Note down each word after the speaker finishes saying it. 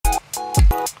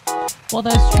Well,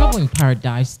 there's trouble in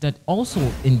paradise that also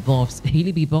involves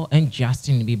Hailey Bieber and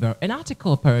Justin Bieber. An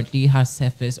article apparently has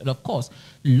surfaced, and of course,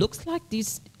 looks like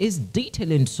this is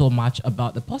detailing so much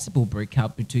about the possible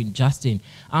breakup between Justin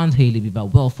and Hailey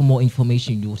Bieber. Well, for more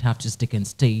information, you would have to stick and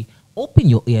stay. Open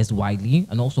your ears widely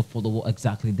and also follow what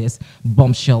exactly this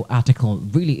bombshell article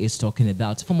really is talking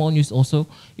about. For more news, also,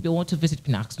 if you want to visit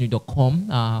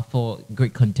pinaxnews.com for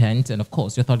great content, and of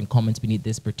course, your thought and comments beneath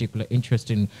this particular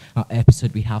interesting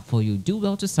episode we have for you. Do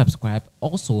well to subscribe,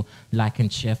 also like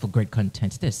and share for great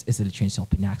content. This is the Literature of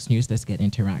Pinax News. Let's get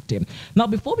interactive. Now,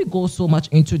 before we go so much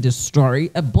into this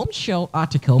story, a bombshell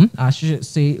article, I should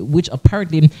say, which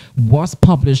apparently was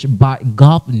published by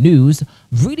Gulf News,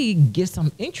 really gives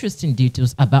some interesting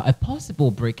details about a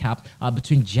possible breakup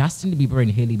between Justin Bieber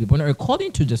and Hailey Bieber. Now,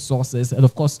 according to the sources, and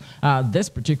of course, this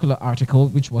particular article,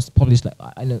 which was published,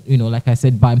 like I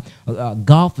said, by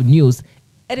Gulf News,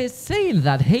 it is saying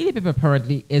that Hailey Bieber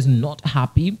apparently is not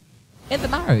happy in the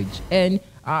marriage, and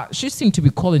she seemed to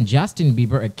be calling Justin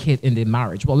Bieber a kid in the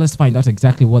marriage. Well, let's find out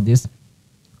exactly what this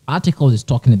article is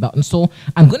talking about. And so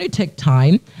I'm going to take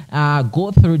time,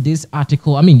 go through this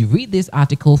article. Read this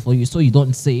article for you so you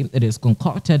don't say it is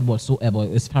concocted whatsoever,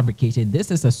 it's fabricated.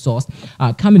 This is a source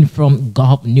coming from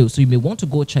Gulf News. So you may want to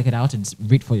go check it out and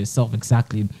read for yourself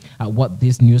exactly what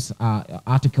this news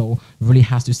article really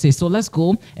has to say. So let's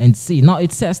go and see. Now,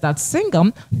 it says that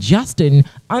singer Justin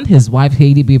and his wife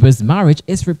Hailey Bieber's marriage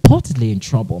is reportedly in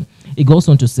trouble. It goes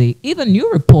on to say, if a new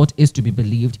report is to be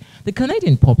believed, the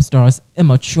Canadian pop star's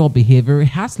immature behavior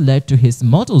has led to his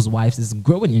model's wife's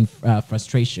growing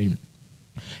frustration.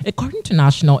 According to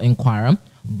National Enquirer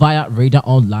via Radar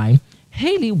Online,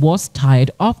 Hailey was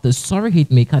tired of the sorry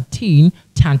hitmaker teen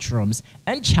tantrums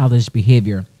and childish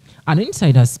behavior. An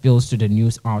insider spills to the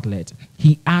news outlet.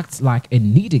 He acts like a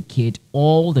needy kid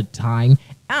all the time,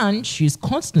 and she's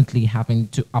constantly having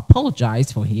to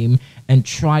apologize for him and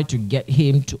try to get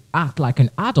him to act like an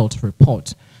adult.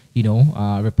 Reports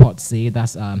say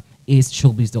that's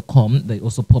aceshowbiz.com. They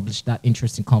also published that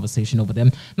interesting conversation over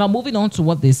them. Now, moving on to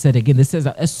what they said again, they says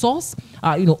that a source,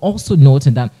 also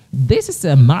noted that this is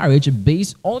a marriage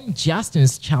based on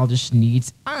Justin's childish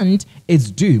needs and it's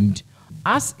doomed,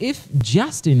 as if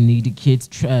Justin needy kids'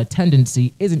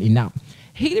 tendency isn't enough.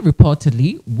 Hailey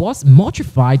reportedly was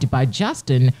mortified by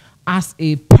Justin as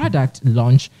a product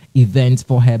launch event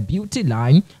for her beauty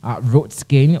line, Road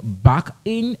Skin, back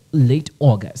in late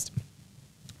August.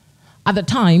 At the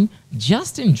time,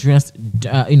 Justin dressed,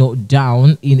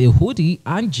 down in a hoodie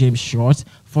and gym shorts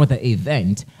for the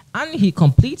event, and he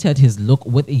completed his look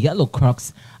with yellow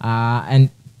Crocs and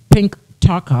pink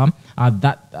tucker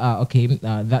that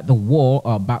the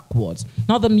wore backwards.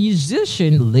 Now, the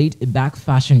musician laid-back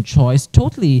fashion choice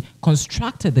totally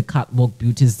constructed the catwalk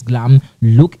beauty's glam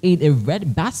look in a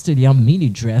red Bastilian mini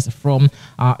dress from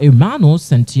Hermano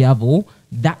Santiago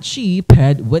that she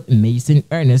paired with Mason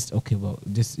Ernest. Okay, well,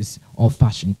 this is all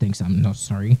fashion things. I'm not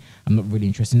really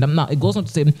interested in them. Now, it goes on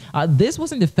to say, this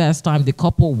wasn't the first time the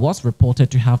couple was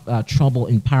reported to have trouble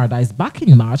in paradise. Back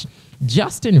in March,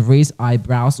 Justin raised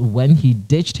eyebrows when he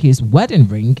ditched his wedding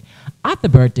ring at the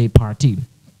birthday party.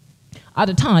 At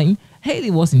the time,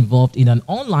 Hailey was involved in an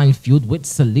online feud with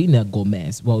Selena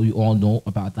Gomez. Well, you all know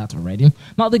about that already.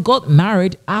 Now, they got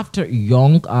married after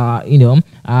young,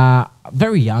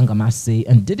 very young, I must say,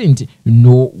 and didn't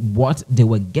know what they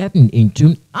were getting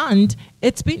into. And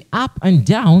it's been up and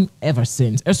down ever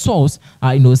since. A source,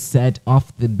 said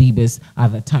of the Biebers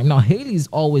at the time. Now, Hailey's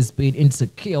always been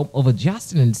insecure over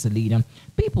Justin and Selena.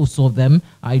 People saw them,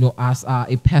 as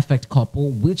a perfect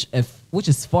couple, which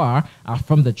is far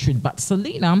from the truth. But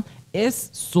Selena is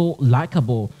so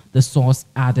likable, the source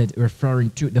added, referring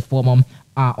to the former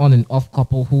on and off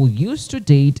couple who used to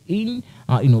date in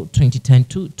 2010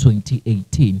 to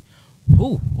 2018.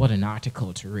 Whew, what an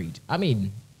article to read.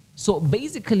 So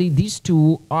basically these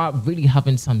two are really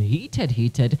having some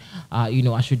heated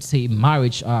I should say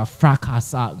marriage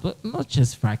fracas, but not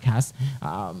just fracas,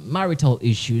 marital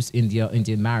issues in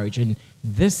their marriage. And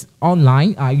this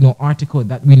online article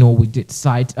that we did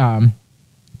cite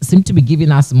seem to be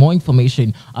giving us more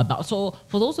information about. So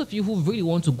for those of you who really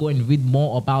want to go and read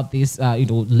more about this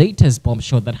latest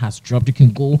bombshell that has dropped, you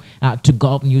can go to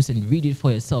Gulf News and read it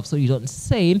for yourself, so you don't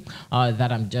say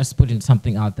that I'm just putting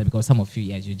something out there, because some of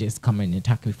you, you just come and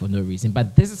attack me for no reason.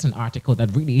 But this is an article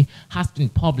that really has been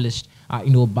published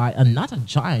by another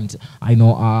giant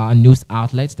news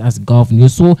outlet, that's Gulf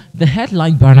News. So the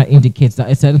headline banner indicates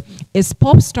that it said, is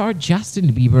pop star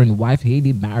Justin Bieber and wife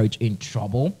Hailey marriage in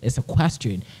trouble? It's a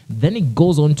question. Then it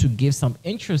goes on to give some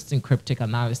interesting cryptic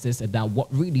analysis about what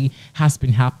really has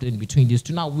been happening between these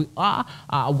two. Now, we are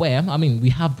aware, I mean, we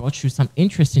have brought you some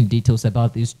interesting details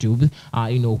about these two,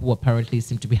 who apparently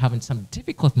seem to be having some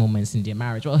difficult moments in their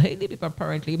marriage. Well, Hailey Beiber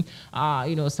apparently,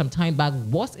 some time back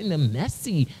was in a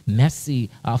messy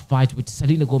fight with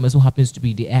Selena Gomez, who happens to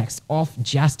be the ex of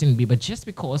Justin Bieber, just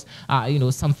because,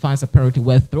 some fans apparently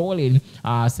were throwing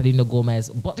Selena Gomez,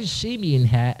 but shaming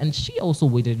her, and she also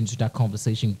waded into that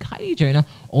conversation. Kylie Jenner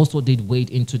also did wade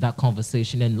into that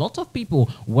conversation, and lots of people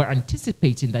were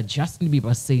anticipating that Justin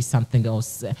Bieber say something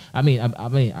else.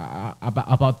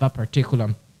 About that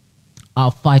particular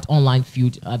fight, online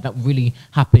feud that really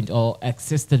happened or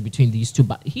existed between these two,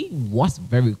 but he was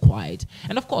very quiet.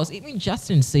 And of course, even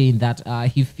Justin saying that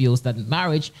he feels that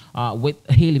marriage with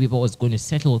Hailey Bieber was going to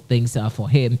settle things for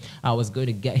him, was going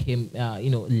to get him,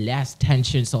 less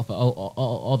tensions of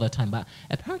all the time. But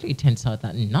apparently, it turns out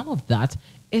that none of that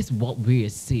is what we're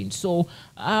seeing. So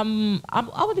I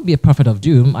wouldn't be a prophet of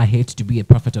doom. I hate to be a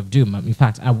prophet of doom. In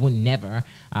fact, I would never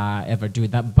ever do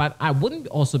that. But I wouldn't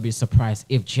also be surprised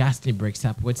if Justin breaks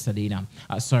up with with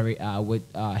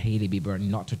Hailey Bieber.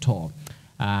 Not at all.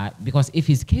 Because if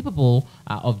he's capable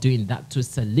of doing that to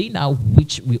Selena,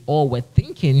 which we all were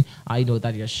thinking,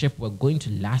 that your ship were going to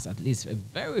last at least a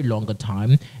very longer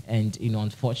time, and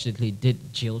unfortunately did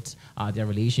jilt their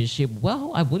relationship.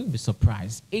 Well, I wouldn't be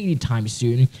surprised anytime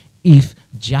soon if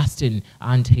Justin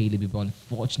and Hailey Bieber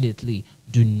unfortunately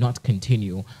do not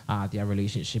continue their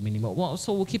relationship anymore. Well,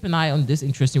 so we'll keep an eye on this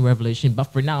interesting revelation. But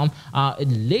for now, a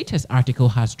latest article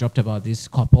has dropped about this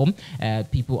couple.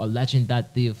 People alleging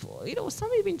that they've, some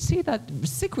even say that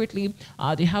secretly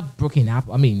they have broken up.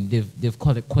 I mean, they've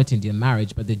called it quitting their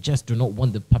marriage, but they just do not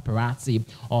want the paparazzi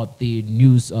or the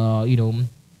news,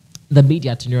 the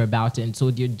media to know about it, and so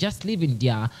they're just living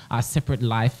their separate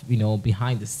life,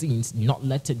 behind the scenes, not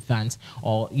letting fans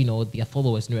or their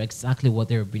followers know exactly what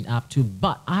they've been up to.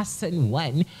 But as and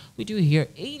when we do hear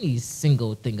any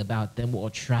single thing about them, or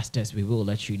trust us, we will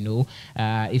let you know.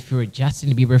 If you're a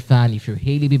Justin Bieber fan, if you're a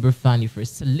Hailey Bieber fan, if you're a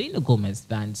Selena Gomez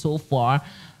fan, so far,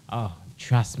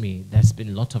 trust me, there's been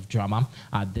a lot of drama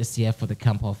this year for the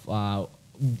camp of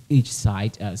each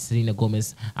side. Selena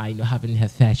Gomez, having her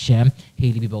fair share.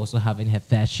 Hailey Bieber also having her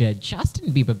fair share.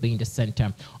 Justin Bieber being the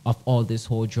center of all this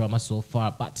whole drama so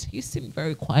far, but he seemed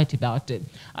very quiet about it.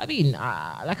 I mean,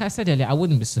 like I said earlier, I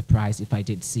wouldn't be surprised if I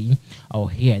did see or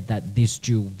hear that these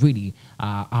two really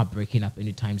are breaking up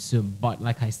anytime soon. But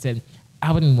like I said,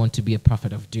 I wouldn't want to be a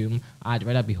prophet of doom. I'd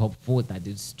rather be hopeful that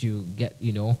it's to get,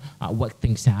 work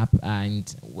things up,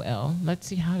 and well, let's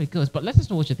see how it goes. But let us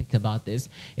know what you think about this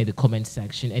in the comment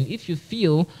section. And if you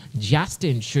feel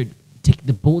Justin should take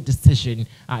the bold decision,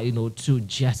 to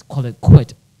just call it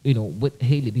quit, with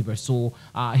Hailey Bieber, so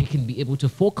he can be able to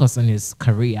focus on his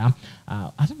career.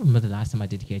 I don't remember the last time I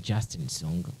did hear Justin's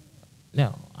song.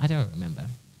 No, I don't remember.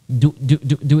 Do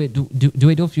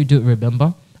it if you do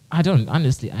remember. I don't,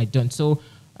 honestly, I don't. So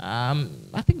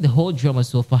I think the whole drama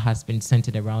so far has been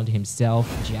centered around himself,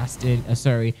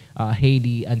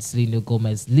 Hailey and Selena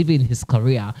Gomez living his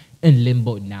career in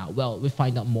limbo now. Well, we'll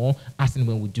find out more as and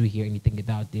when we do hear anything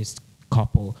about this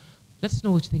couple. Let us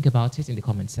know what you think about it in the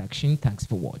comment section. Thanks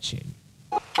for watching.